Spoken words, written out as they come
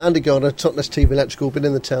Andy Gardner, Totnes TV Electrical, been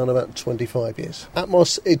in the town about 25 years.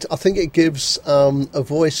 Atmos, I think it gives a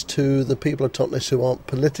voice to the people of Totnes who aren't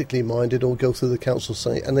politically minded or go through the council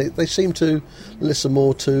seat, and they seem to listen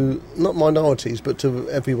more to, not minorities, but to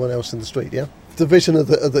everyone else in the street, yeah? The vision of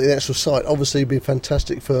the actual site obviously would be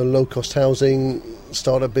fantastic for low-cost housing,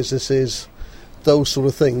 start-up businesses, those sort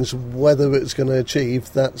of things. Whether it's going to achieve,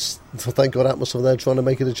 thank God Atmos are there trying to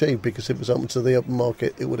make it achieve, because if it was open to the open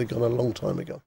market, it would have gone a long time ago.